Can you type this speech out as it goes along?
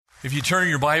If you turn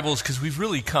your Bibles, because we've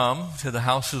really come to the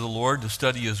house of the Lord to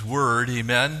study His Word,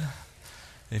 amen.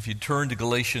 If you turn to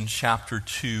Galatians chapter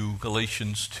 2,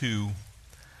 Galatians 2,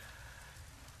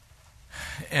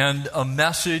 and a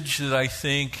message that I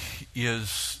think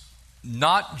is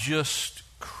not just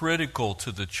critical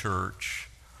to the church,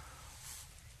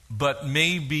 but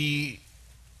may be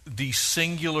the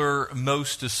singular,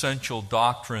 most essential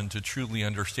doctrine to truly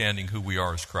understanding who we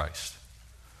are as Christ.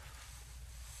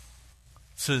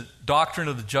 It's a doctrine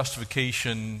of the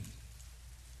justification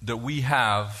that we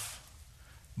have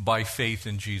by faith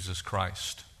in Jesus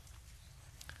Christ.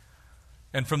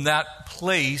 And from that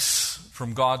place,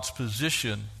 from God's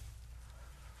position,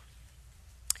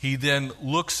 He then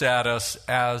looks at us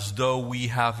as though we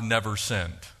have never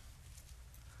sinned.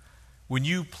 When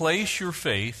you place your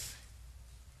faith,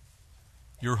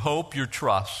 your hope, your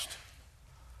trust,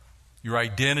 your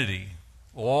identity,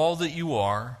 all that you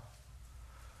are,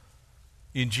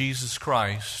 in Jesus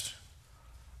Christ,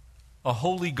 a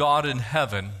holy God in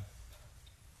heaven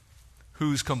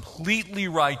who's completely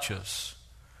righteous,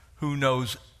 who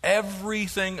knows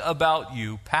everything about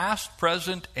you, past,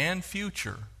 present, and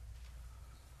future,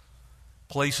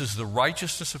 places the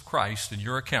righteousness of Christ in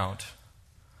your account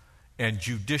and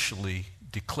judicially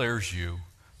declares you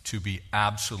to be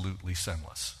absolutely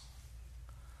sinless.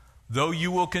 Though you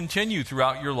will continue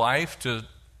throughout your life to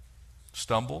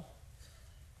stumble,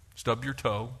 stub your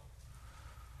toe,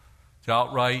 to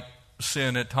outright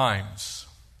sin at times,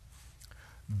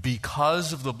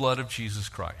 because of the blood of Jesus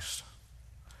Christ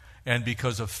and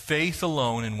because of faith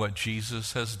alone in what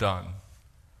Jesus has done,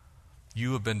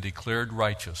 you have been declared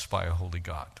righteous by a holy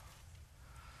God.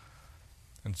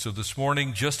 And so this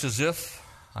morning, just as if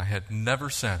I had never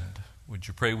sinned, would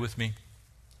you pray with me?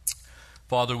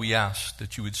 Father, we ask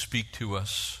that you would speak to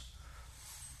us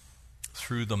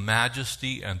through the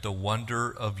majesty and the wonder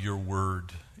of your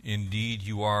word. Indeed,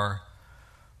 you are,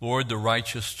 Lord, the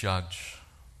righteous judge.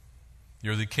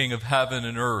 You're the King of heaven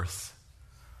and earth,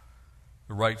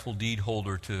 the rightful deed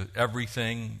holder to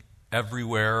everything,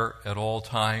 everywhere, at all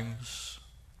times.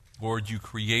 Lord, you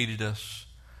created us,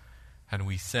 and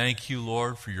we thank you,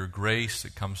 Lord, for your grace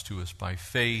that comes to us by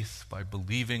faith, by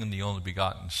believing in the only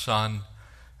begotten Son.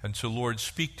 And so, Lord,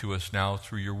 speak to us now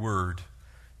through your word,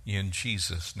 in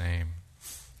Jesus' name.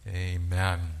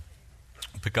 Amen.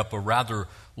 I'll pick up a rather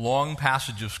long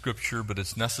passage of Scripture, but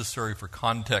it's necessary for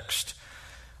context.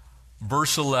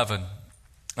 Verse 11.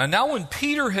 And now when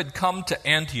Peter had come to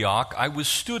Antioch, I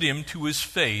withstood him to his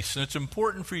face. And it's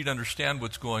important for you to understand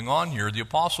what's going on here. The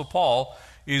Apostle Paul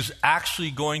is actually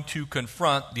going to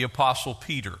confront the Apostle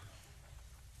Peter.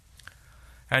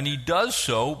 And he does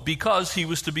so because he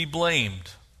was to be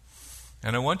blamed.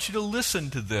 And I want you to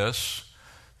listen to this,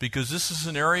 because this is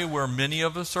an area where many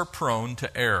of us are prone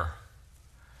to err.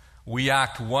 We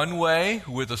act one way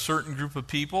with a certain group of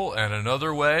people and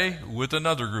another way with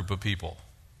another group of people.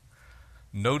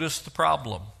 Notice the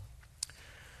problem.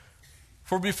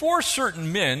 For before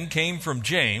certain men came from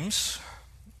James,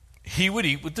 he would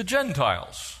eat with the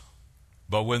Gentiles.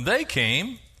 But when they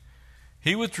came,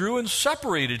 he withdrew and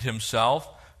separated himself,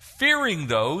 fearing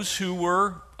those who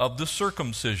were of the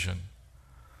circumcision.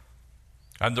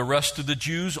 And the rest of the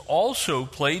Jews also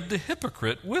played the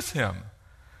hypocrite with him,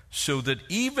 so that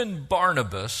even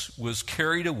Barnabas was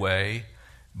carried away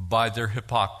by their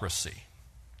hypocrisy.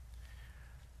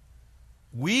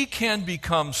 We can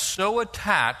become so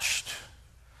attached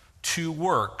to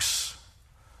works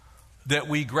that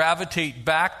we gravitate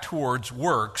back towards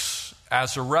works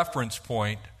as a reference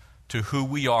point to who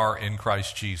we are in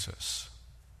Christ Jesus.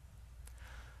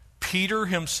 Peter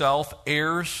himself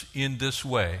errs in this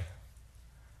way.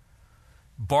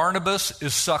 Barnabas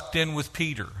is sucked in with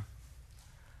Peter.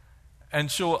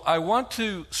 And so I want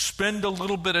to spend a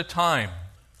little bit of time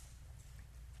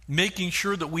making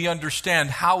sure that we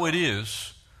understand how it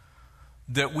is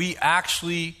that we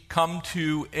actually come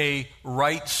to a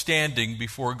right standing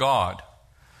before God.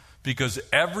 Because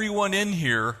everyone in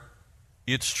here,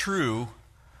 it's true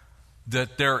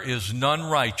that there is none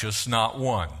righteous, not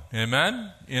one.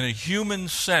 Amen? In a human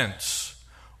sense,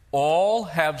 all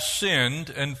have sinned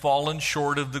and fallen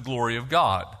short of the glory of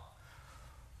God.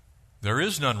 There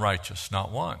is none righteous, not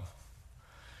one.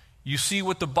 You see,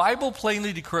 what the Bible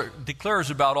plainly declares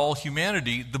about all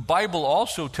humanity, the Bible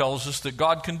also tells us that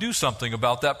God can do something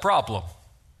about that problem.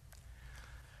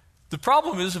 The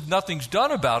problem is, if nothing's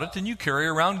done about it, then you carry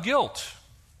around guilt,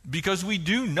 because we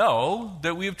do know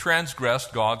that we have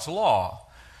transgressed God's law.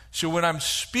 So when I'm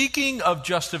speaking of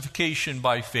justification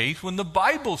by faith, when the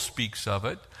Bible speaks of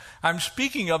it, I'm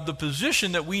speaking of the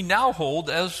position that we now hold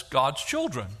as God's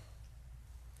children.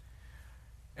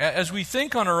 As we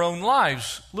think on our own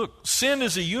lives, look, sin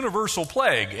is a universal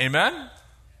plague. Amen?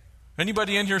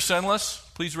 Anybody in here sinless?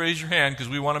 Please raise your hand because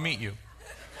we want to meet you.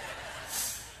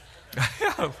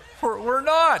 We're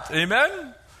not.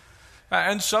 Amen?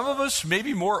 And some of us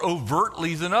maybe more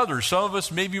overtly than others. Some of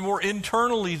us maybe more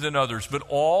internally than others. But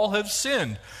all have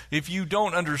sinned. If you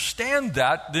don't understand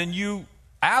that, then you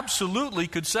absolutely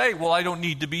could say, well, I don't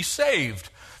need to be saved.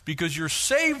 Because you're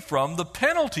saved from the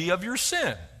penalty of your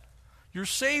sin. You're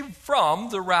saved from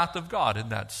the wrath of God in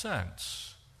that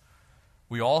sense.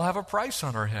 We all have a price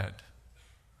on our head.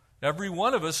 Every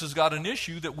one of us has got an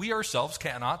issue that we ourselves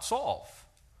cannot solve.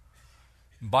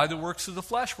 By the works of the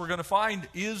flesh, we're going to find,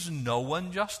 is no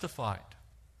one justified.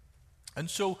 And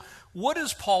so, what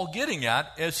is Paul getting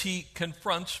at as he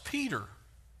confronts Peter?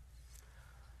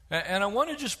 And I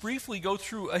want to just briefly go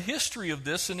through a history of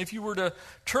this, and if you were to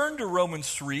turn to Romans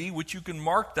 3, which you can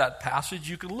mark that passage,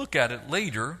 you can look at it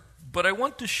later, but I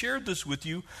want to share this with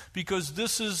you because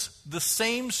this is the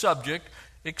same subject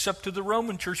except to the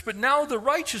Roman church. But now the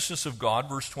righteousness of God,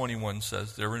 verse 21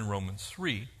 says there in Romans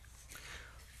 3,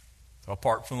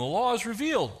 apart from the law is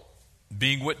revealed,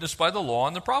 being witnessed by the law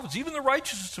and the prophets, even the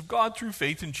righteousness of God through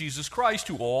faith in Jesus Christ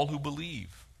to all who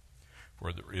believe.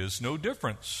 For there is no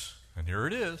difference, and here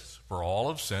it is, for all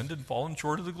have sinned and fallen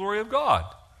short of the glory of God,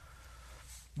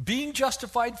 being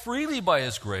justified freely by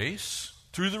his grace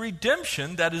through the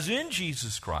redemption that is in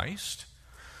Jesus Christ,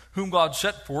 whom God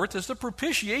set forth as the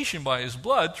propitiation by his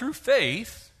blood through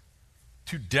faith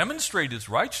to demonstrate his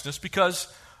righteousness,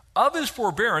 because of his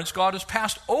forbearance, God has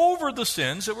passed over the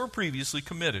sins that were previously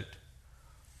committed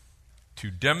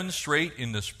to demonstrate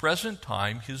in this present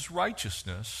time his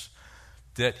righteousness,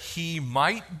 that he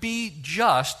might be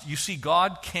just. You see,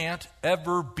 God can't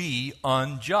ever be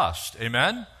unjust.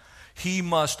 Amen? He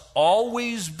must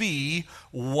always be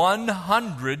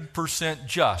 100%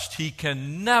 just. He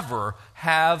can never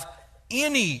have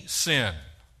any sin.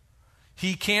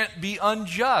 He can't be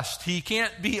unjust. He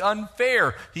can't be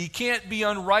unfair. He can't be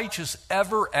unrighteous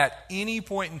ever at any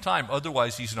point in time.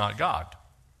 Otherwise, he's not God.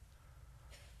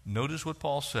 Notice what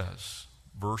Paul says,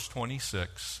 verse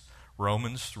 26,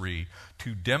 Romans 3,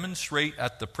 to demonstrate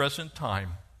at the present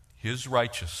time his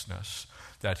righteousness,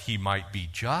 that he might be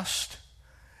just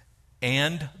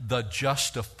and the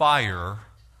justifier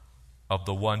of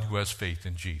the one who has faith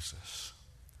in Jesus.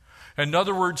 In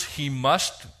other words, he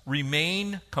must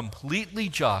remain completely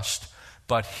just,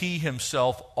 but he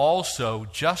himself also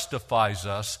justifies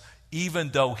us, even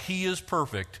though he is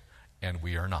perfect and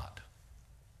we are not.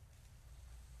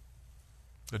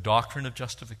 The doctrine of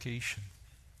justification.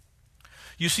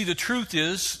 You see, the truth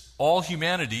is, all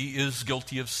humanity is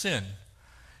guilty of sin.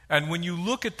 And when you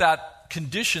look at that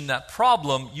condition, that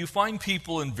problem, you find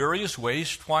people in various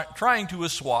ways trying to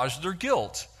assuage their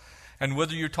guilt. And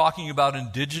whether you're talking about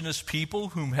indigenous people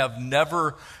whom have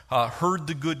never heard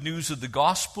the good news of the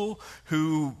gospel,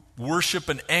 who worship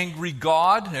an angry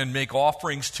God and make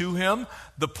offerings to him,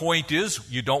 the point is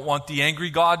you don't want the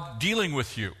angry God dealing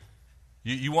with you.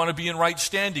 You want to be in right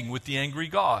standing with the angry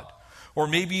God. Or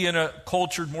maybe in a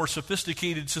cultured, more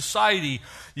sophisticated society,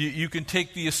 you can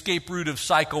take the escape route of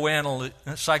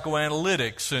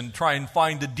psychoanalytics and try and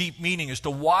find the deep meaning as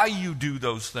to why you do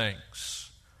those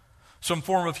things. Some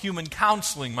form of human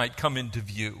counseling might come into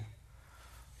view.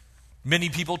 Many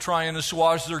people try and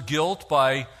assuage their guilt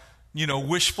by,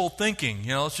 wishful thinking.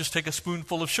 Let's just take a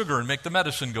spoonful of sugar and make the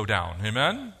medicine go down.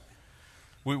 Amen?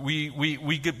 We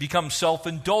become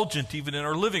self-indulgent even in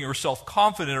our living, or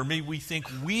self-confident, or maybe we think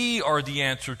we are the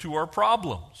answer to our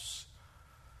problems.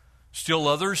 Still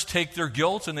others take their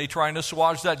guilt and they try and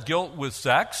assuage that guilt with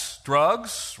sex,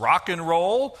 drugs, rock and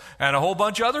roll, and a whole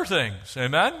bunch of other things.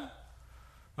 Amen?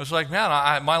 It's like, man,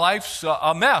 my life's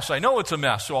a mess. I know it's a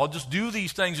mess, so I'll just do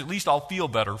these things. At least I'll feel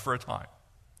better for a time.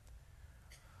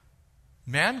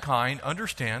 Mankind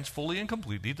understands fully and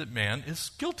completely that man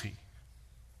is guilty.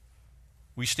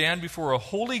 We stand before a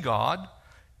holy God,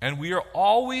 and we are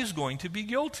always going to be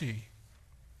guilty.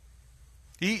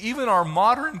 Even our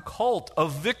modern cult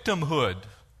of victimhood,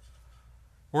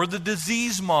 or the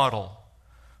disease model,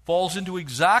 falls into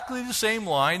exactly the same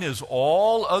line as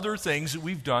all other things that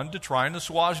we've done to try and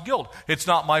assuage guilt. It's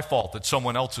not my fault, it's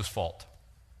someone else's fault.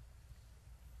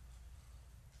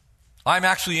 I'm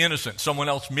actually innocent. Someone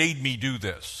else made me do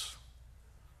this.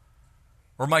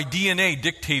 Or my DNA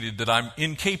dictated that I'm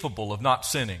incapable of not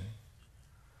sinning.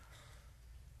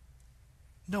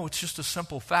 No, it's just a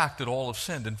simple fact that all have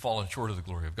sinned and fallen short of the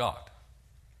glory of God.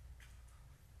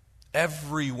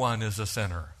 Everyone is a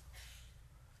sinner.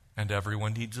 And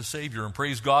everyone needs a Savior. And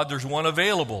praise God, there's one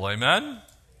available. Amen?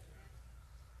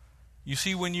 You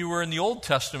see, when you were in the Old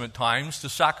Testament times, to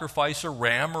sacrifice a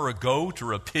ram or a goat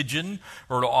or a pigeon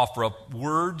or to offer up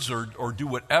words or do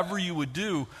whatever you would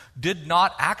do did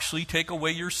not actually take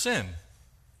away your sin.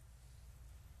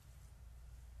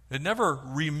 It never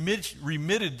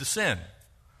remitted the sin.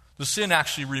 The sin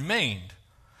actually remained.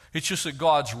 It's just that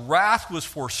God's wrath was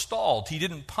forestalled. He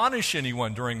didn't punish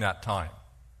anyone during that time.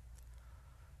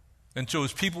 And so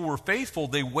as people were faithful,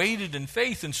 they waited in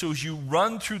faith. And so as you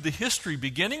run through the history,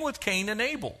 beginning with Cain and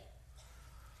Abel.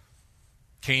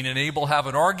 Cain and Abel have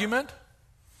an argument.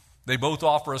 They both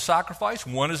offer a sacrifice.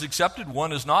 One is accepted,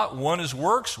 one is not. One is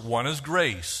works, one is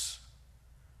grace.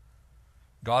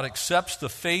 God accepts the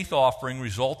faith offering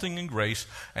resulting in grace,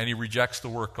 and he rejects the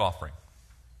work offering.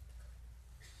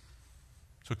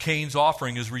 So Cain's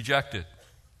offering is rejected.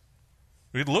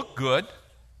 It looked good,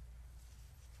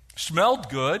 smelled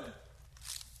good,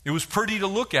 it was pretty to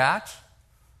look at.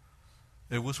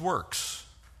 It was works.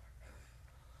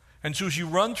 And so as you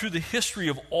run through the history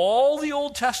of all the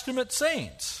Old Testament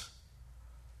saints,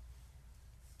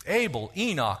 Abel,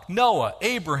 Enoch, Noah,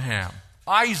 Abraham,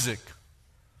 Isaac,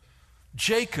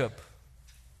 Jacob,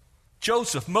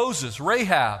 Joseph, Moses,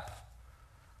 Rahab,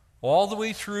 all the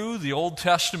way through the Old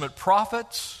Testament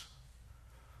prophets,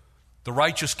 the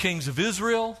righteous kings of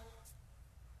Israel,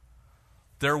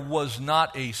 there was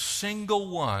not a single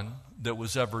one that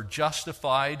was ever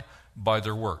justified by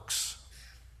their works.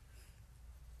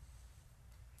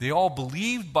 They all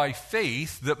believed by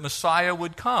faith that Messiah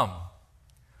would come.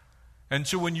 And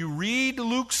so when you read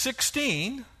Luke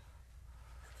 16,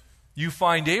 you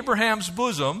find Abraham's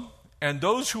bosom and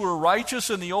those who were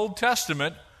righteous in the Old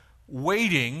Testament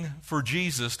waiting for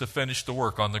Jesus to finish the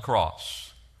work on the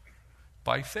cross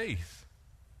by faith.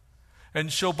 And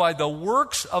so by the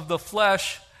works of the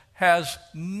flesh has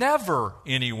never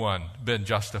anyone been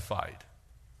justified.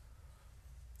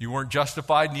 You weren't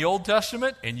justified in the Old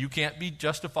Testament, and you can't be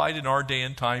justified in our day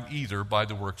and time either by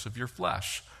the works of your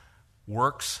flesh.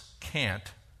 Works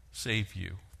can't save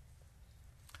you.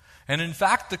 And in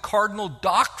fact, the cardinal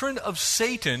doctrine of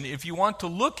Satan, if you want to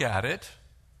look at it,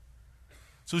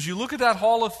 so as you look at that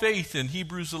hall of faith in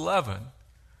Hebrews 11,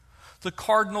 the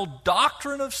cardinal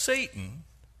doctrine of Satan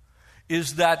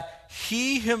is that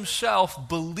he himself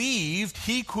believed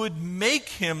he could make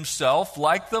himself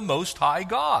like the Most High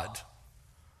God.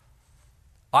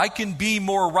 I can be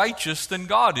more righteous than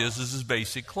God is his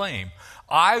basic claim.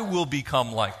 I will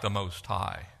become like the Most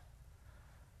High.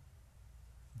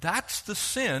 That's the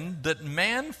sin that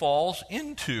man falls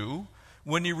into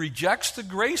when he rejects the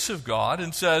grace of God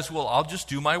and says, well, I'll just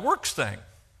do my works thing.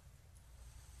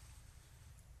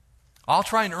 I'll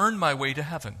try and earn my way to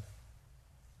heaven.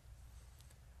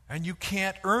 And you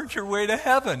can't earn your way to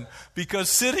heaven because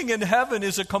sitting in heaven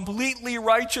is a completely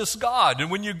righteous God.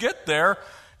 And when you get there,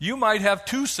 you might have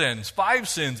 2 sins, 5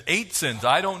 sins, 8 sins.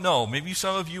 I don't know. Maybe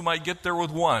some of you might get there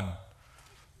with 1.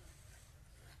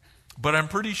 But I'm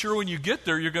pretty sure when you get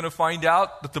there, you're going to find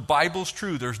out that the Bible's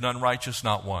true. There's none righteous,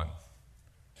 not one.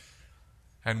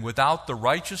 And without the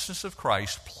righteousness of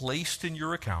Christ placed in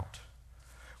your account,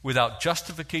 without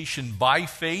justification by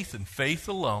faith and faith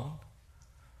alone,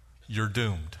 you're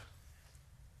doomed.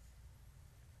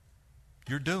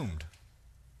 You're doomed.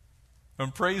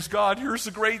 And praise God, here's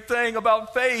the great thing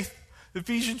about faith.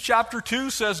 Ephesians chapter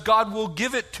 2 says God will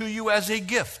give it to you as a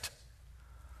gift.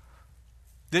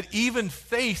 That even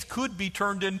faith could be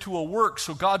turned into a work.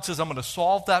 So God says, I'm going to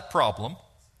solve that problem.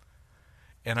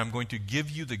 And I'm going to give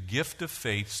you the gift of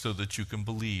faith so that you can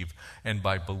believe. And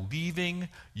by believing,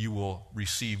 you will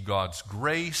receive God's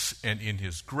grace. And in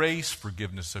his grace,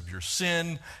 forgiveness of your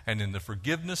sin. And in the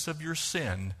forgiveness of your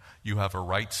sin, you have a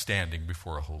right standing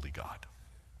before a holy God.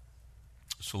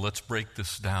 So let's break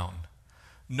this down.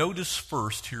 Notice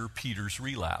first here Peter's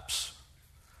relapse.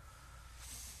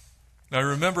 Now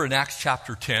remember in Acts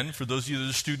chapter 10, for those of you that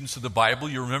are students of the Bible,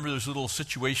 you remember there's a little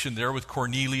situation there with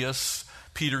Cornelius.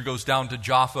 Peter goes down to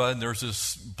Jaffa, and there's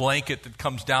this blanket that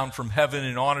comes down from heaven,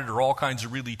 and on it are all kinds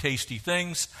of really tasty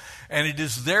things. And it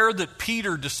is there that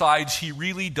Peter decides he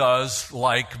really does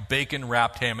like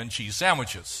bacon-wrapped ham and cheese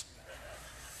sandwiches.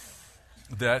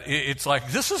 That it's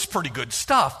like, this is pretty good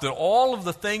stuff, that all of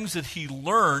the things that he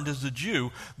learned as a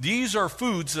Jew, these are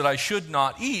foods that I should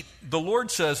not eat. The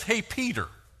Lord says, hey, Peter,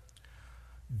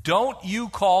 don't you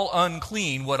call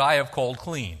unclean what I have called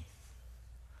clean.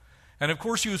 And of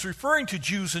course, he was referring to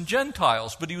Jews and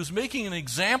Gentiles, but he was making an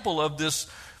example of this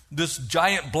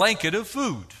giant blanket of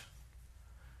food.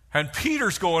 And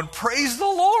Peter's going, praise the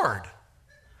Lord.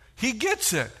 He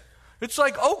gets it. It's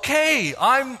like, okay,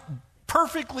 I'm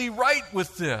perfectly right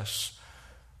with this.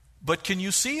 But can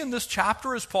you see in this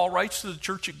chapter, as Paul writes to the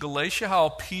church at Galatia, how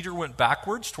Peter went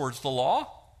backwards towards the law?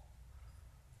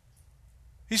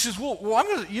 He says, well I'm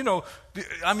going to,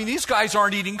 these guys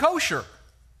aren't eating kosher.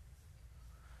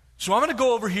 So I'm going to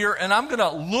go over here and I'm going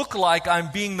to look like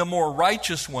I'm being the more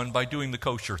righteous one by doing the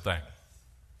kosher thing.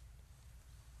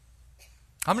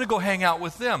 I'm going to go hang out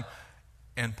with them.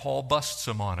 And Paul busts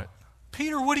him on it.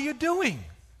 Peter, what are you doing?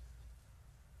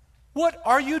 What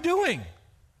are you doing?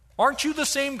 Aren't you the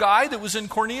same guy that was in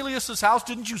Cornelius' house?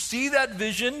 Didn't you see that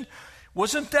vision?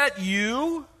 Wasn't that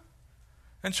you?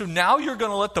 And so now you're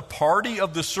going to let the party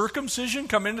of the circumcision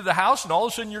come into the house and all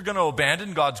of a sudden you're going to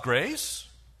abandon God's grace?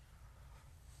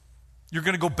 You're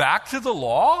going to go back to the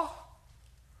law?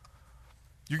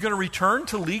 You're going to return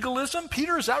to legalism?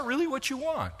 Peter, is that really what you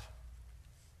want?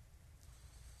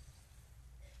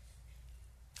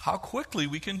 How quickly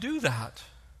we can do that.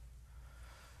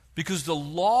 Because the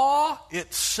law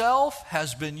itself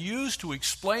has been used to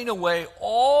explain away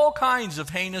all kinds of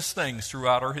heinous things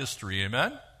throughout our history.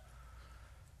 Amen?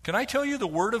 Can I tell you the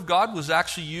Word of God was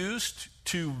actually used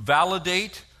to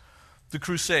validate the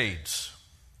Crusades,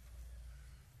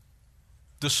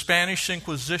 the Spanish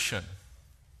Inquisition,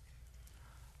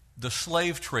 the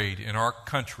slave trade in our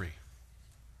country.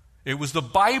 It was the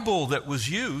Bible that was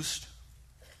used.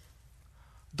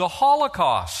 The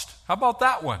Holocaust. How about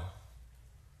that one?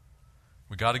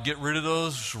 We got to get rid of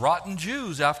those rotten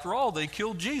Jews. After all, they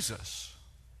killed Jesus.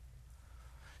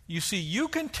 You see, you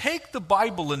can take the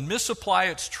Bible and misapply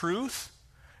its truth,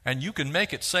 and you can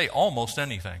make it say almost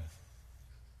anything.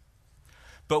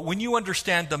 But when you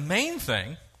understand the main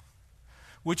thing,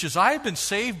 which is I have been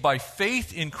saved by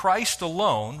faith in Christ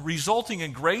alone, resulting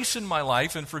in grace in my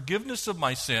life and forgiveness of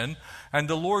my sin, and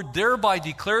the Lord thereby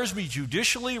declares me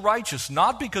judicially righteous,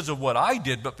 not because of what I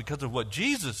did, but because of what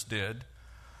Jesus did,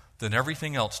 then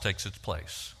everything else takes its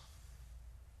place.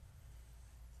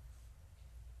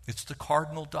 It's the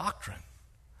cardinal doctrine.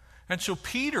 And so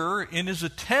Peter, in his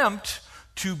attempt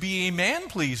to be a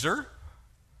man-pleaser,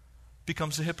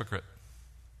 becomes a hypocrite.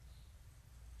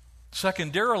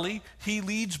 Secondarily, he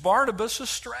leads Barnabas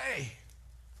astray.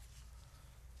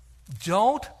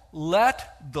 Don't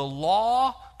let the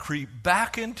law creep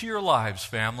back into your lives,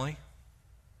 family.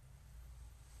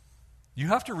 You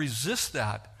have to resist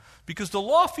that because the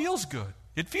law feels good.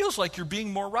 It feels like you're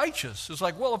being more righteous. It's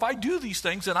like, well, if I do these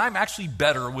things, then I'm actually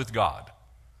better with God.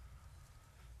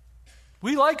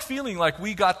 We like feeling like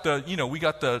we got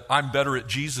the I'm better at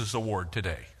Jesus award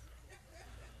today.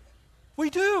 We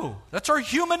do. That's our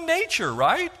human nature,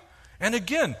 right? And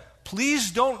again, please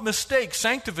don't mistake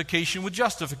sanctification with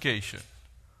justification.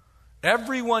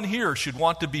 Everyone here should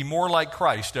want to be more like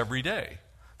Christ every day.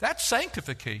 That's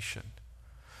sanctification.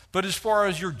 But as far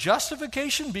as your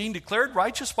justification, being declared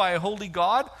righteous by a holy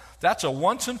God, that's a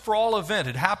once and for all event.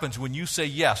 It happens when you say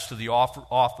yes to the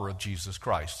offer of Jesus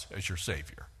Christ as your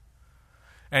Savior.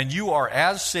 And you are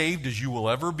as saved as you will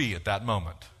ever be at that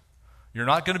moment. You're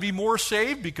not going to be more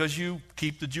saved because you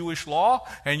keep the Jewish law,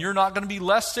 and you're not going to be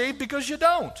less saved because you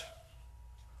don't.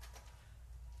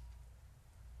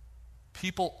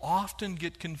 People often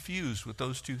get confused with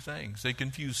those two things. They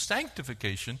confuse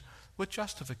sanctification with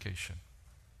justification.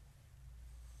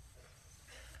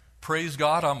 Praise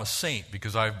God, I'm a saint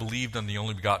because I've believed in the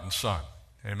only begotten Son.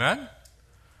 Amen?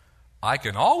 I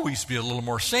can always be a little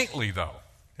more saintly, though.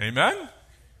 Amen?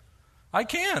 I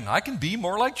can be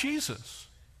more like Jesus.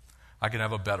 I can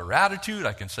have a better attitude.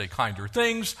 I can say kinder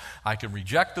things. I can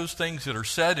reject those things that are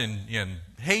said in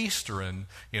haste or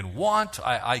in want.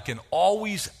 I can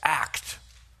always act.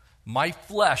 My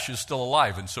flesh is still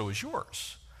alive, and so is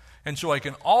yours. And so I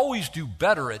can always do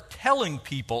better at telling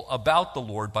people about the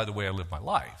Lord by the way I live my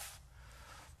life.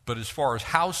 But as far as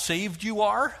how saved you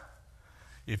are,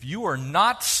 if you are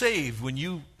not saved when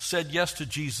you said yes to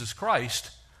Jesus Christ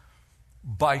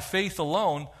by faith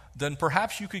alone, then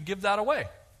perhaps you could give that away.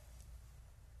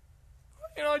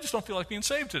 I just don't feel like being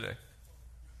saved today.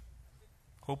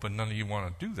 Hoping none of you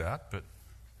want to do that, but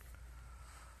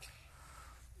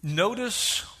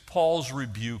notice Paul's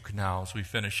rebuke now as we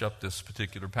finish up this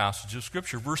particular passage of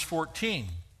Scripture. Verse 14.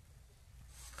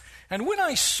 And when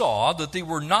I saw that they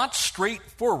were not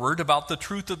straightforward about the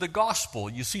truth of the gospel.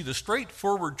 You see, the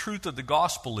straightforward truth of the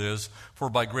gospel is, for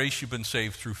by grace you've been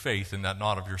saved through faith, and that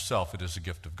not of yourself, it is a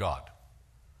gift of God.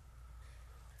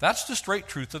 That's the straight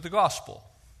truth of the gospel.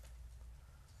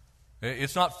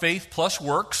 It's not faith plus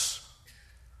works.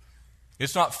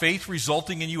 It's not faith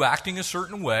resulting in you acting a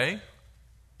certain way.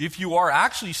 If you are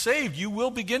actually saved, you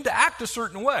will begin to act a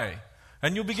certain way,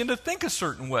 and you'll begin to think a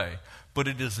certain way. but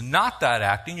it is not that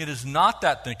acting, it is not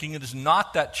that thinking, it is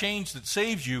not that change that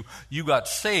saves you. You got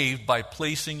saved by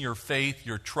placing your faith,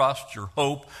 your trust, your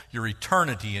hope, your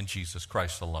eternity in Jesus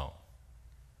Christ alone.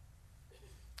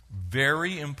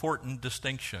 Very important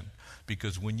distinction,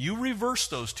 because when you reverse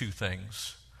those two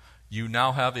things, you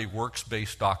now have a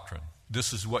works-based doctrine.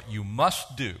 This is what you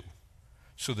must do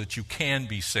so that you can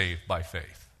be saved by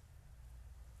faith.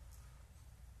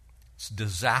 It's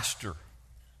disaster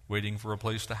waiting for a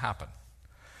place to happen.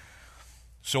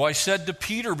 So I said to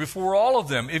Peter before all of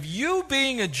them, if you,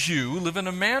 being a Jew, live in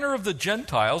a manner of the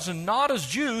Gentiles and not as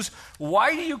Jews,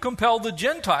 why do you compel the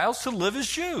Gentiles to live as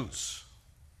Jews?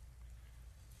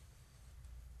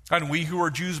 And we who are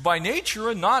Jews by nature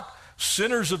and not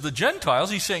sinners of the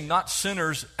Gentiles, he's saying not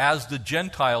sinners as the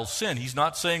Gentiles sin. He's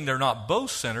not saying they're not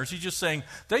both sinners. He's just saying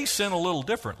they sin a little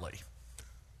differently.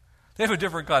 They have a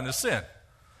different kind of sin.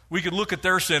 We could look at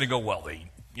their sin and go, well, they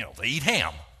eat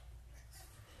ham.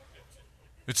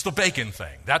 It's the bacon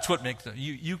thing. That's what makes them.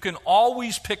 You can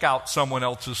always pick out someone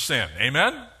else's sin.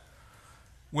 Amen?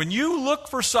 When you look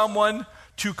for someone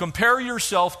to compare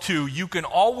yourself to, you can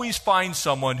always find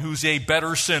someone who's a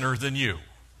better sinner than you.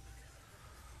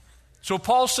 So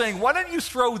Paul's saying, why don't you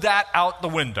throw that out the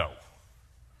window?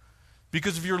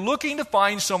 Because if you're looking to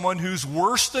find someone who's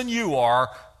worse than you are,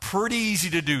 pretty easy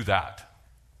to do that.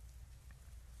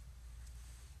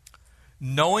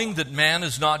 Knowing that man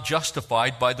is not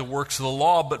justified by the works of the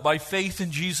law, but by faith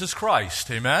in Jesus Christ.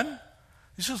 Amen?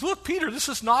 He says, look, Peter, this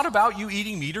is not about you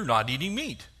eating meat or not eating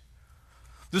meat.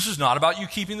 This is not about you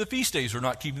keeping the feast days or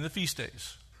not keeping the feast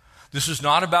days. This is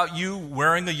not about you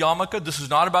wearing a yarmulke. This is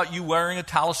not about you wearing a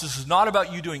tallis. This is not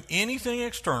about you doing anything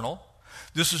external.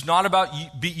 This is not about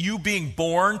you being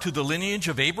born to the lineage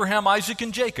of Abraham, Isaac,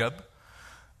 and Jacob.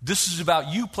 This is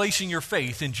about you placing your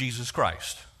faith in Jesus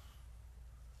Christ.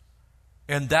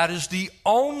 And that is the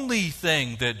only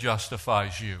thing that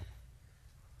justifies you.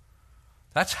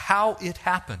 That's how it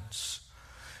happens.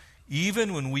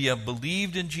 Even when we have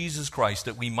believed in Jesus Christ,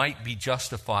 that we might be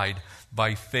justified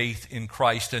by faith in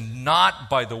Christ and not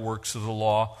by the works of the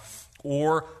law,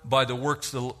 or by the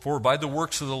works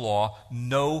of the law,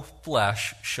 no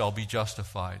flesh shall be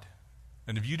justified.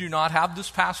 And if you do not have this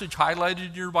passage highlighted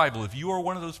in your Bible, if you are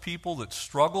one of those people that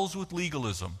struggles with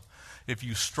legalism, if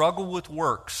you struggle with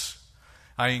works,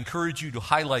 I encourage you to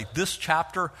highlight this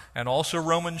chapter and also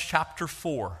Romans chapter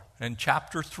 4 and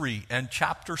chapter 3 and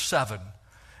chapter 7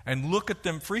 and look at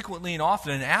them frequently and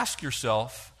often and ask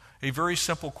yourself a very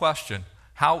simple question.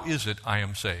 How is it I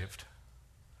am saved?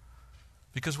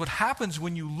 Because what happens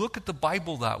when you look at the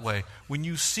Bible that way, when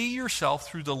you see yourself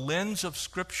through the lens of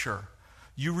Scripture,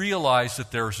 you realize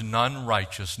that there's none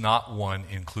righteous, not one,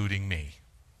 including me.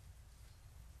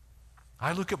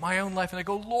 I look at my own life and I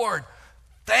go, Lord,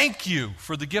 thank you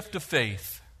for the gift of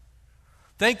faith.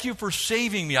 Thank you for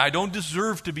saving me. I don't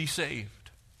deserve to be saved.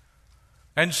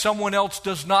 And someone else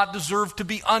does not deserve to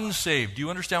be unsaved. Do you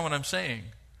understand what I'm saying?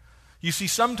 You see,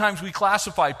 sometimes we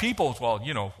classify people as,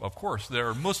 well, of course,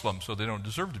 they're Muslims, so they don't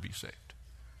deserve to be saved.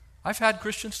 I've had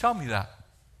Christians tell me that.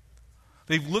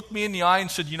 They've looked me in the eye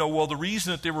and said, the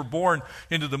reason that they were born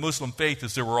into the Muslim faith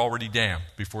is they were already damned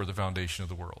before the foundation of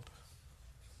the world.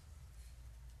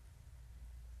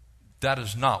 That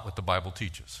is not what the Bible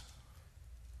teaches.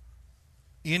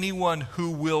 Anyone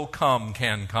who will come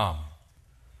can come.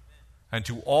 And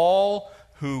to all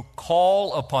who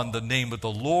call upon the name of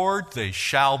the Lord, they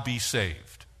shall be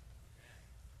saved.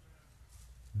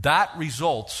 That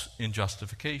results in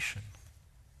justification.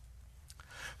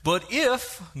 But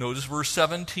if, notice verse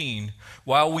 17,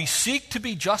 while we seek to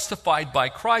be justified by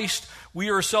Christ,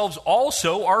 we ourselves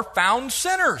also are found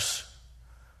sinners.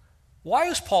 Why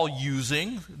is Paul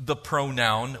using the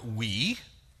pronoun we?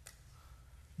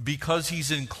 Because he's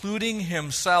including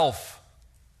himself.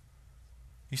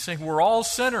 He's saying we're all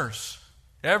sinners.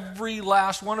 Every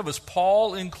last one of us,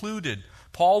 Paul included.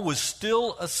 Paul was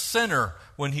still a sinner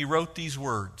when he wrote these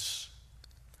words.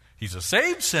 He's a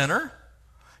saved sinner.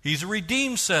 He's a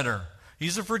redeemed sinner.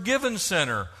 He's a forgiven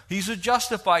sinner. He's a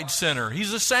justified sinner.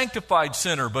 He's a sanctified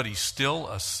sinner, but he's still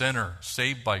a sinner,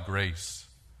 saved by grace.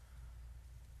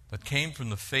 That came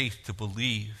from the faith to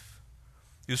believe.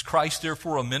 Is Christ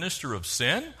therefore a minister of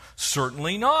sin?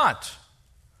 Certainly not.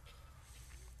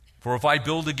 For if I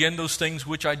build again those things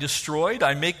which I destroyed,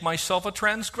 I make myself a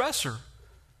transgressor.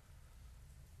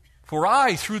 For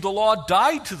I, through the law,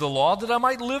 died to the law that I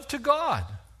might live to God.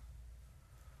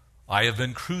 I have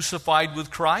been crucified with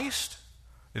Christ.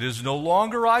 It is no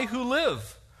longer I who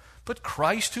live, but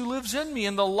Christ who lives in me.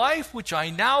 And the life which I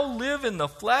now live in the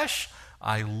flesh,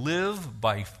 I live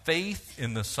by faith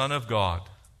in the Son of God,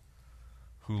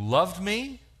 who loved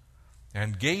me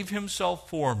and gave himself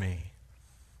for me.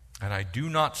 And I do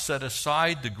not set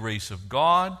aside the grace of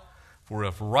God, for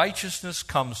if righteousness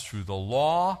comes through the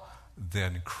law,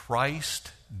 then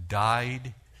Christ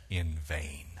died in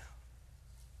vain.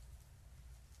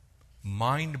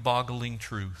 Mind-boggling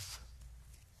truth.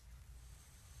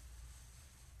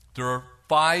 There are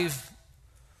 5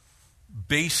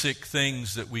 basic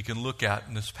things that we can look at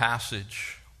in this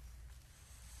passage.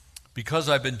 Because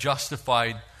I've been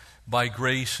justified by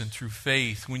grace and through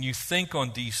faith, when you think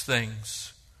on these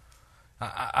things,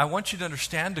 I want you to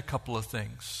understand a couple of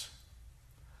things.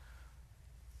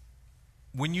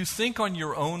 When you think on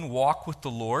your own walk with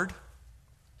the Lord,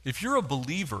 if you're a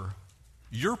believer,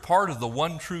 you're part of the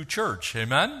one true church.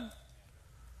 Amen?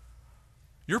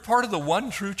 You're part of the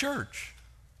one true church.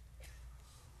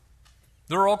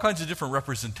 There are all kinds of different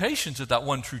representations of that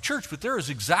one true church, but there is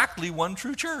exactly one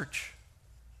true church.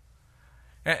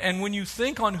 And when you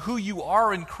think on who you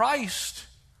are in Christ,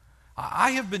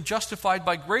 I have been justified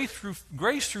by grace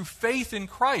through faith in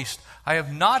Christ. I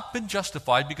have not been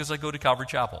justified because I go to Calvary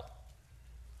Chapel.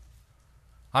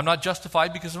 I'm not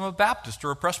justified because I'm a Baptist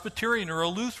or a Presbyterian or a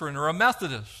Lutheran or a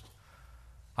Methodist.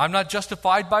 I'm not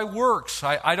justified by works.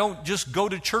 I don't just go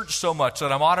to church so much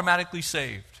that I'm automatically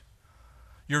saved.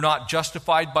 You're not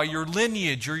justified by your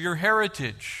lineage or your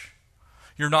heritage.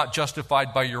 You're not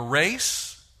justified by your race.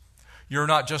 You're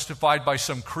not justified by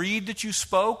some creed that you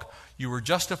spoke. You were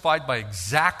justified by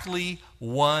exactly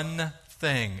one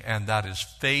thing, and that is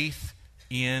faith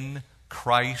in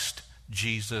Christ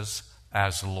Jesus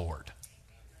as Lord.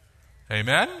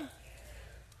 Amen?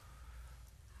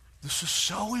 This is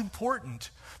so important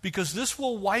because this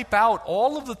will wipe out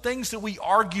all of the things that we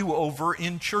argue over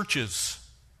in churches.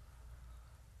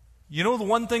 You know, the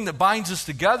one thing that binds us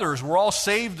together is we're all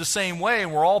saved the same way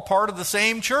and we're all part of the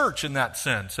same church in that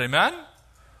sense. Amen?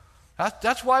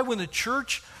 That's why when the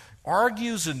church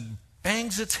argues and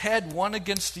bangs its head one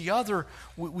against the other,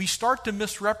 we start to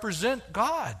misrepresent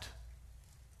God.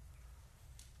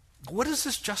 What does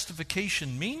this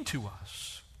justification mean to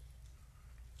us?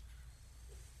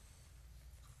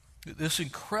 This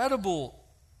incredible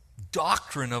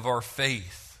doctrine of our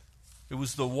faith. It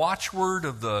was the watchword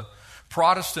of the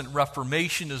Protestant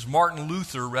Reformation as Martin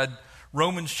Luther read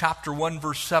Romans chapter 1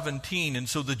 verse 17, and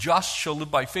so the just shall live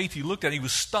by faith. He looked at it, he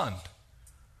was stunned.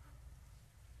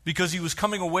 Because he was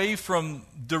coming away from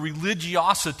the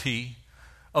religiosity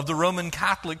of the Roman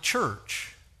Catholic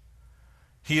Church.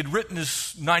 He had written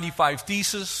his 95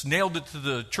 Thesis, nailed it to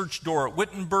the church door at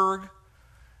Wittenberg,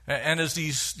 and as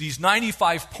these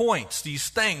 95 points, these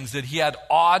things that he had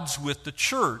odds with the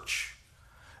church,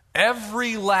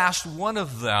 every last one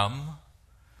of them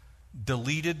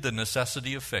deleted the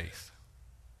necessity of faith.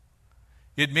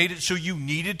 It made it so you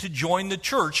needed to join the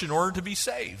church in order to be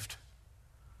saved.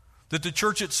 That the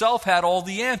church itself had all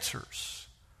the answers.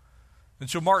 And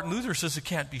so Martin Luther says it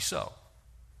can't be so.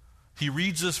 He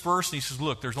reads this verse and he says,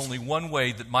 look, there's only one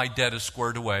way that my debt is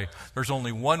squared away. There's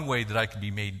only one way that I can be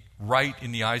made right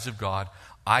in the eyes of God.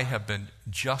 I have been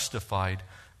justified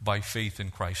by faith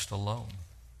in Christ alone.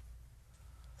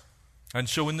 And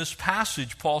so in this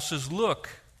passage, Paul says, look,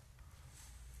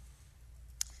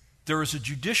 there is a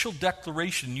judicial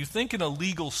declaration. You think in a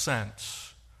legal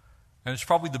sense, and it's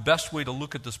probably the best way to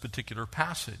look at this particular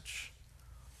passage.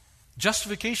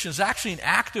 Justification is actually an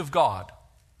act of God.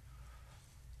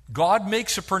 God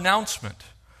makes a pronouncement.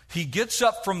 He gets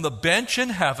up from the bench in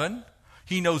heaven.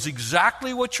 He knows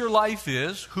exactly what your life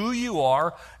is, who you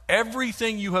are,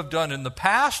 everything you have done in the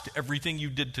past, everything you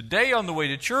did today on the way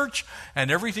to church, and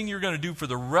everything you're going to do for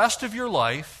the rest of your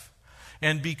life.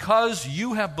 And because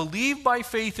you have believed by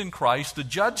faith in Christ, the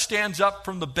judge stands up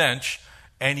from the bench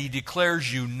and he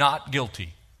declares you not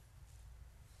guilty.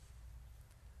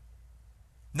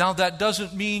 Now, that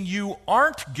doesn't mean you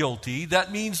aren't guilty.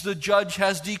 That means the judge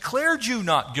has declared you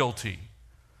not guilty.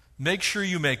 Make sure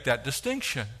you make that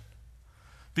distinction,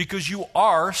 because you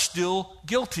are still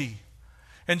guilty.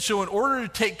 And so in order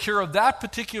to take care of that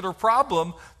particular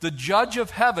problem, the judge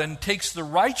of heaven takes the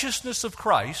righteousness of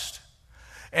Christ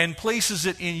and places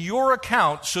it in your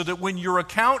account so that when your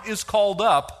account is called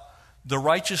up, the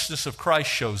righteousness of Christ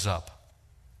shows up.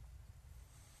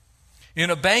 In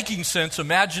a banking sense,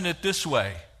 imagine it this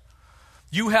way.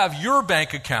 You have your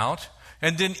bank account,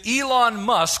 and then Elon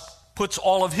Musk puts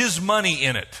all of his money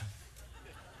in it.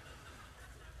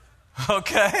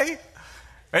 Okay?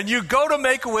 And you go to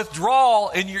make a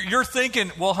withdrawal, and you're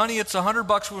thinking, well, honey, it's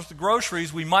 $100 worth of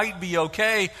groceries. We might be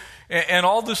okay. And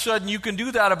all of a sudden, you can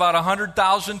do that about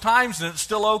 100,000 times, and it's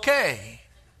still okay.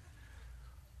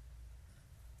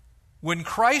 When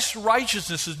Christ's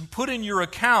righteousness is put in your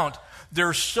account,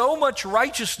 There's so much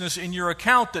righteousness in your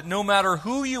account that no matter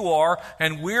who you are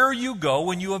and where you go,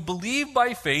 when you have believed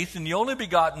by faith in the only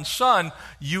begotten Son,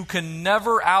 you can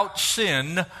never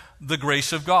out-sin the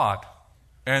grace of God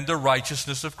and the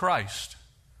righteousness of Christ.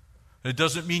 It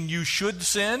doesn't mean you should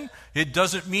sin. It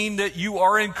doesn't mean that you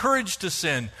are encouraged to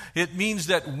sin. It means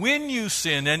that when you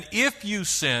sin and if you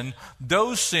sin,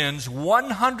 those sins,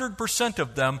 100%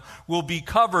 of them will be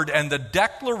covered, and the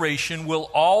declaration will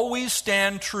always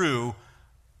stand true,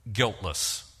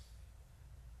 guiltless.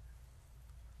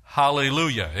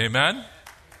 Hallelujah. Amen?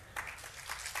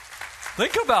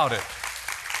 Think about it.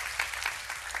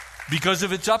 Because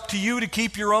if it's up to you to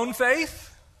keep your own faith,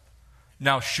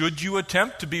 now, should you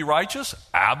attempt to be righteous?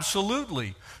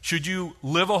 Absolutely. Should you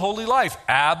live a holy life?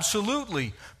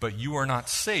 Absolutely. But you are not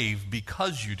saved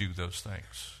because you do those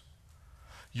things.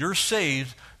 You're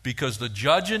saved because the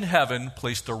judge in heaven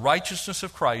placed the righteousness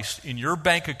of Christ in your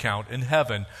bank account in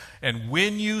heaven, and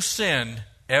when you sin,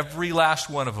 every last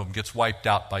one of them gets wiped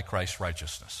out by Christ's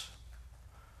righteousness.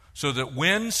 So that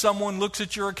when someone looks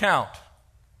at your account,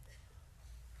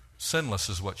 sinless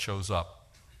is what shows up.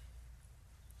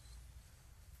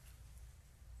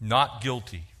 Not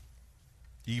guilty,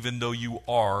 even though you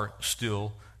are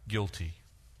still guilty.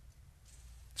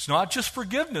 It's not just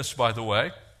forgiveness, by the way.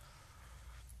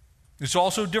 It's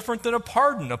also different than a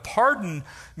pardon. A pardon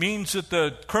means that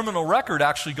the criminal record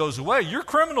actually goes away. Your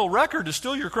criminal record is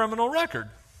still your criminal record,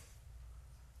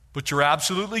 but you're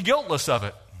absolutely guiltless of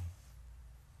it.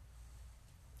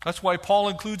 That's why Paul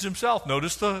includes himself.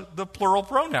 Notice the plural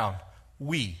pronoun,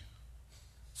 we,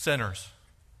 sinners.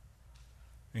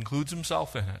 Includes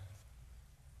himself in it.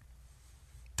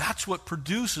 That's what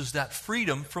produces that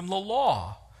freedom from the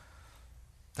law.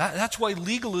 That's why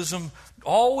legalism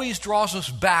always draws us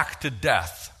back to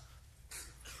death.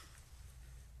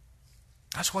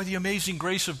 That's why the amazing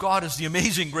grace of God is the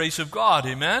amazing grace of God.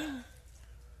 Amen?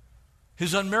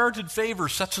 His unmerited favor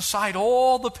sets aside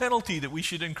all the penalty that we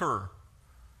should incur.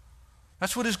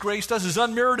 That's what His grace does. His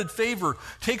unmerited favor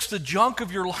takes the junk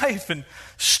of your life and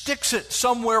sticks it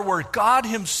somewhere where God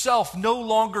Himself no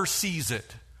longer sees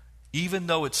it, even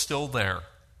though it's still there.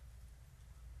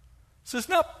 Says,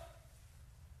 no.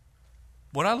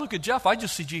 When I look at Jeff, I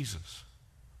just see Jesus.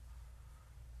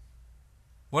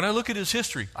 When I look at his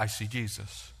history, I see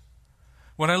Jesus.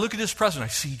 When I look at his present, I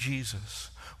see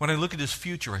Jesus. When I look at his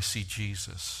future, I see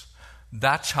Jesus.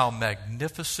 That's how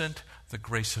magnificent the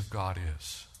grace of God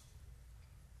is.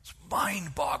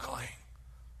 Mind-boggling.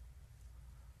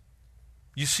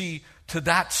 You see, to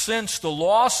that sense, the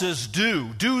law says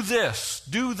do this,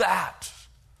 do that,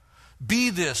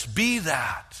 be this, be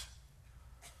that.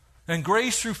 And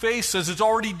grace through faith says it's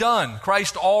already done.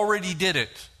 Christ already did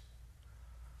it.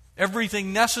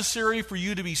 Everything necessary for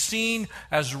you to be seen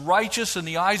as righteous in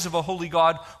the eyes of a holy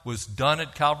God was done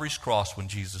at Calvary's cross when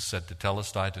Jesus said,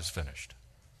 "Tetelestai, it is finished."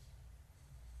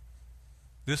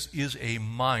 This is a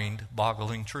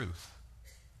mind-boggling truth.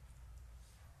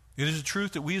 It is a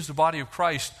truth that we as the body of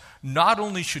Christ not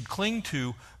only should cling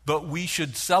to, but we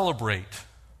should celebrate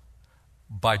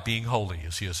by being holy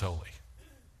as He is holy.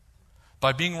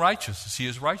 By being righteous as He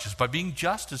is righteous. By being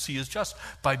just as He is just.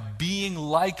 By being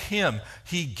like Him.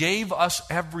 He gave us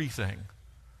everything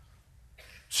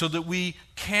so that we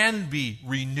can be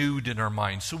renewed in our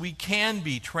minds, so we can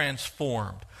be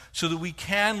transformed, so that we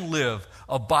can live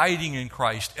abiding in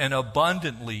Christ and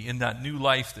abundantly in that new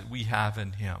life that we have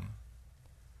in Him.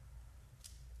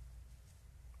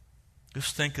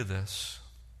 Just think of this.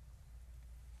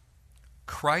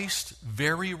 Christ's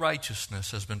very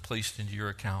righteousness has been placed into your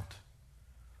account.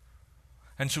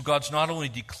 And so God's not only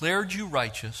declared you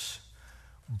righteous,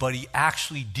 but He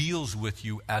actually deals with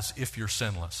you as if you're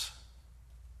sinless.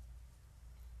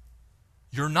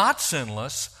 You're not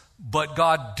sinless, but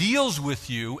God deals with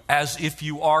you as if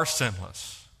you are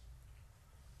sinless.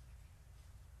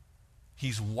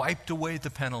 He's wiped away the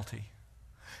penalty.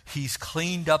 He's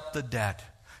cleaned up the debt.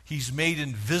 He's made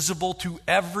invisible to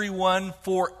everyone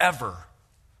forever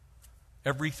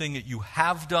everything that you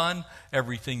have done,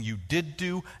 everything you did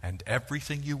do, and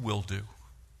everything you will do.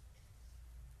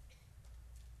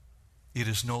 It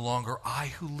is no longer I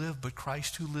who live, but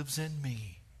Christ who lives in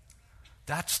me.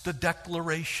 That's the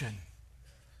declaration.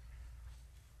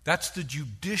 That's the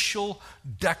judicial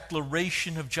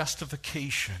declaration of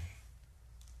justification.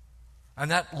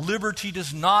 And that liberty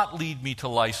does not lead me to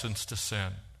license to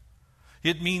sin.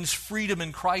 It means freedom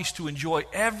in Christ to enjoy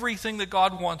everything that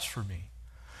God wants for me.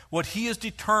 What He has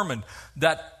determined,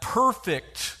 that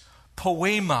perfect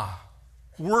poema,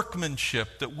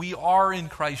 workmanship that we are in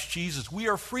Christ Jesus. We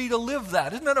are free to live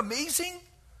that. Isn't that amazing?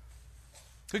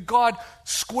 That God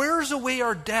squares away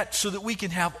our debt so that we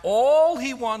can have all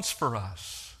He wants for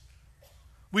us.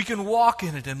 We can walk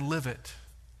in it and live it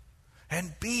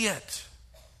and be it.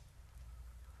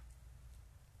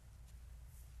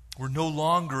 We're no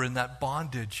longer in that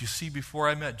bondage. You see, before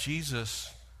I met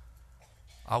Jesus,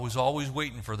 I was always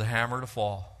waiting for the hammer to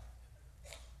fall.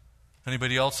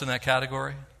 Anybody else in that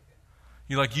category?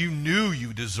 You knew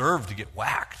you deserved to get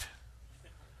whacked.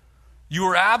 You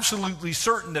were absolutely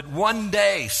certain that one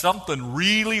day something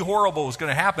really horrible was going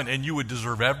to happen and you would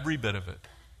deserve every bit of it.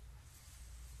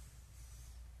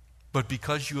 But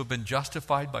because you have been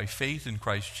justified by faith in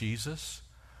Christ Jesus,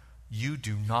 you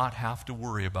do not have to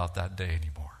worry about that day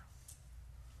anymore.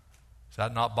 Does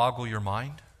that not boggle your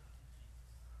mind?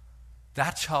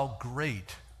 That's how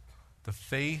great the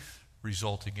faith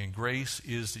resulting in grace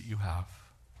is that you have.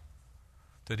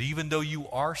 That even though you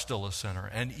are still a sinner,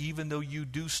 and even though you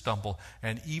do stumble,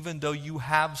 and even though you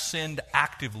have sinned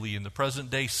actively in the present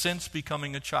day since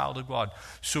becoming a child of God,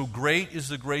 so great is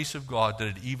the grace of God that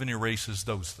it even erases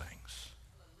those things.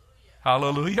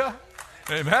 Hallelujah.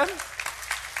 Amen.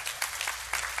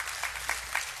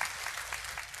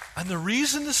 And the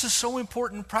reason this is so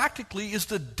important practically is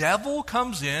the devil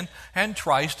comes in and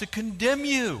tries to condemn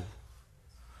you.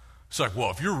 It's like,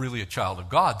 well, if you're really a child of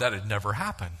God, that'd never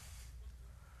happen.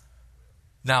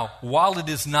 Now, while it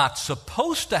is not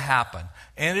supposed to happen,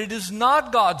 and it is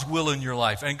not God's will in your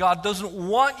life, and God doesn't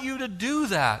want you to do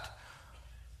that,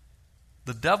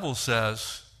 the devil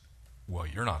says, well,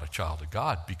 you're not a child of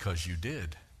God because you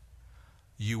did.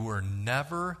 You were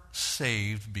never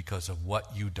saved because of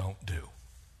what you don't do.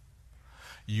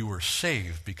 You were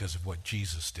saved because of what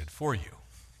Jesus did for you.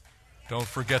 Don't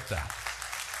forget that.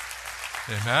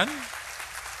 Amen?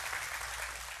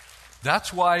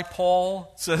 That's why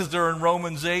Paul says there in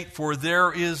Romans 8, for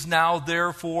there is now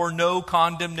therefore no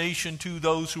condemnation to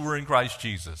those who are in Christ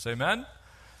Jesus. Amen?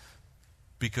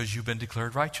 Because you've been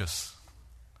declared righteous.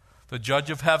 The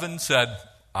judge of heaven said,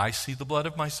 I see the blood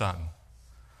of my son.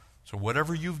 So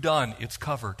whatever you've done, it's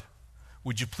covered.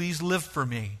 Would you please live for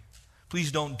me?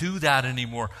 Please don't do that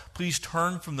anymore. Please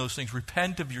turn from those things.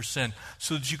 Repent of your sin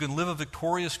so that you can live a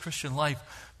victorious Christian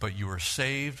life. But you are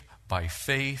saved by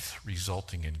faith,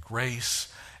 resulting in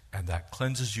grace, and that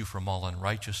cleanses you from all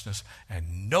unrighteousness,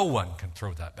 and no one can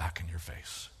throw that back in your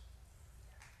face.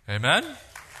 Amen?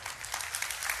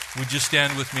 Would you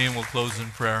stand with me and we'll close in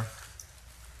prayer?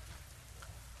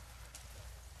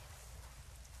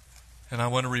 And I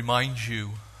want to remind you,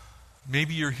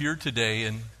 maybe you're here today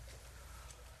and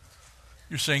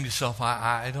you're saying to yourself,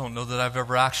 I don't know that I've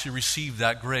ever actually received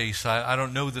that grace. I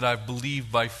don't know that I've believed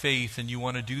by faith, and you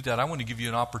want to do that. I want to give you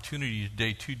an opportunity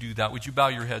today to do that. Would you bow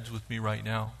your heads with me right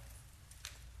now?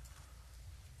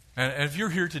 And if you're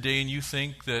here today and you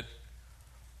think that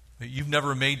you've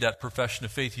never made that profession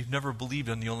of faith, you've never believed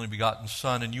in the only begotten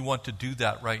Son, and you want to do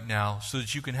that right now so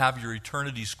that you can have your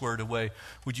eternity squared away,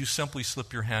 would you simply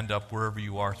slip your hand up wherever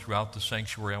you are throughout the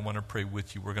sanctuary? I want to pray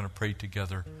with you. We're going to pray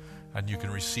together. And you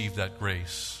can receive that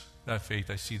grace, that faith.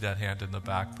 I see that hand in the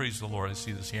back. Praise the Lord. I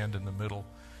see this hand in the middle.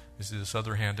 I see this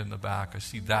other hand in the back. I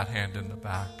see that hand in the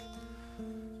back.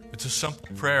 It's a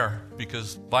simple prayer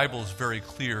because the Bible is very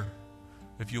clear.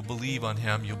 If you believe on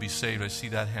Him, you'll be saved. I see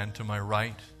that hand to my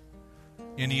right.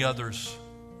 Any others?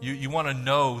 You want to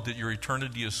know that your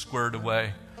eternity is squared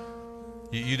away.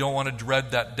 You don't want to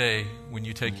dread that day when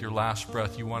you take your last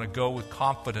breath. You want to go with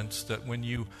confidence that when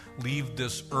you leave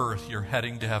this earth, you're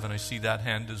heading to heaven. I see that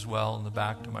hand as well in the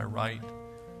back to my right.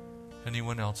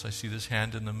 Anyone else? I see this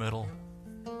hand in the middle.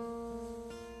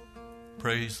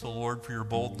 Praise the Lord for your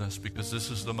boldness, because this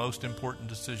is the most important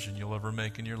decision you'll ever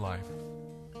make in your life.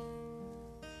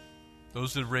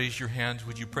 Those that raise your hands,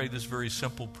 would you pray this very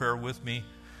simple prayer with me?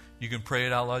 You can pray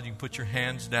it out loud. You can put your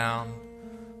hands down.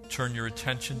 Turn your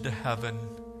attention to heaven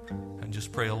and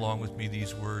just pray along with me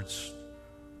these words.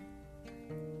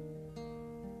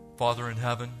 Father in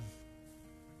heaven,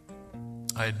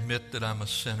 I admit that I'm a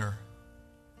sinner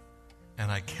and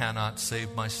I cannot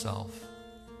save myself.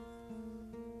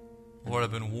 Lord,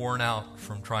 I've been worn out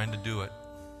from trying to do it.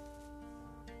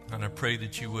 And I pray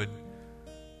that you would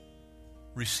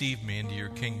receive me into your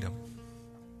kingdom.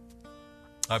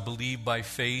 I believe by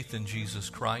faith in Jesus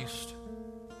Christ.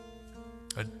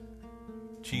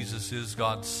 Jesus is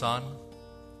God's Son.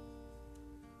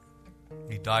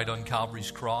 He died on Calvary's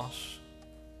cross.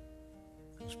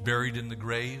 He was buried in the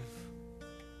grave.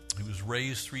 He was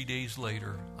raised 3 days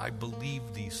later. I believe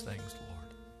these things,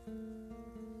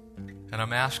 Lord. And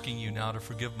I'm asking you now to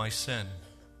forgive my sin,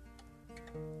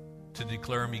 to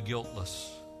declare me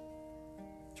guiltless,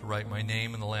 to write my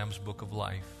name in the Lamb's Book of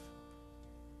Life.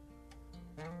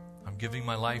 I'm giving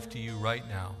my life to you right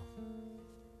now.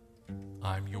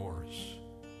 I'm yours.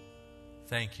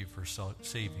 Thank you for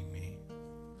saving me.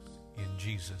 In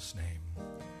Jesus' name,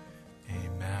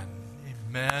 amen.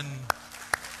 Amen.